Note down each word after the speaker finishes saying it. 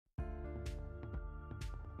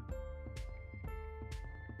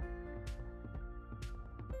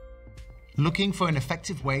Looking for an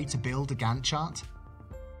effective way to build a Gantt chart?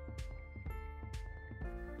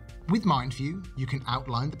 With MindView, you can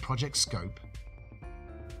outline the project scope,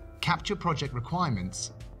 capture project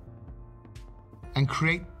requirements, and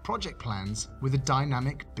create project plans with a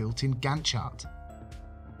dynamic built-in Gantt chart,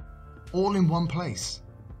 all in one place.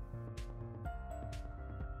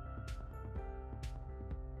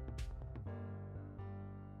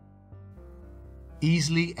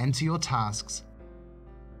 Easily enter your tasks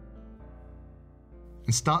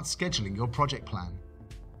and start scheduling your project plan.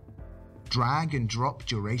 Drag and drop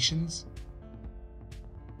durations,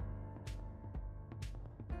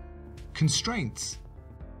 constraints,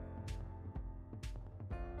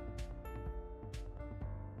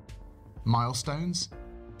 milestones,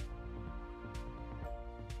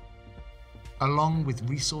 along with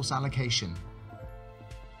resource allocation.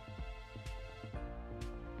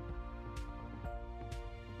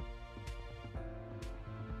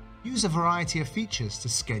 Use a variety of features to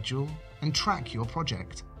schedule and track your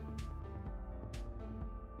project.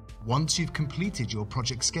 Once you've completed your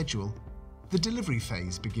project schedule, the delivery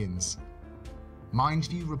phase begins.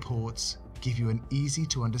 MindView reports give you an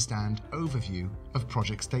easy-to-understand overview of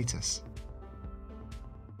project status.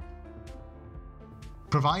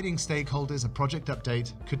 Providing stakeholders a project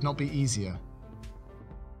update could not be easier.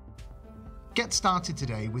 Get started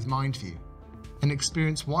today with MindView and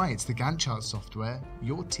experience why it's the Gantt chart software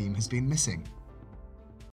your team has been missing.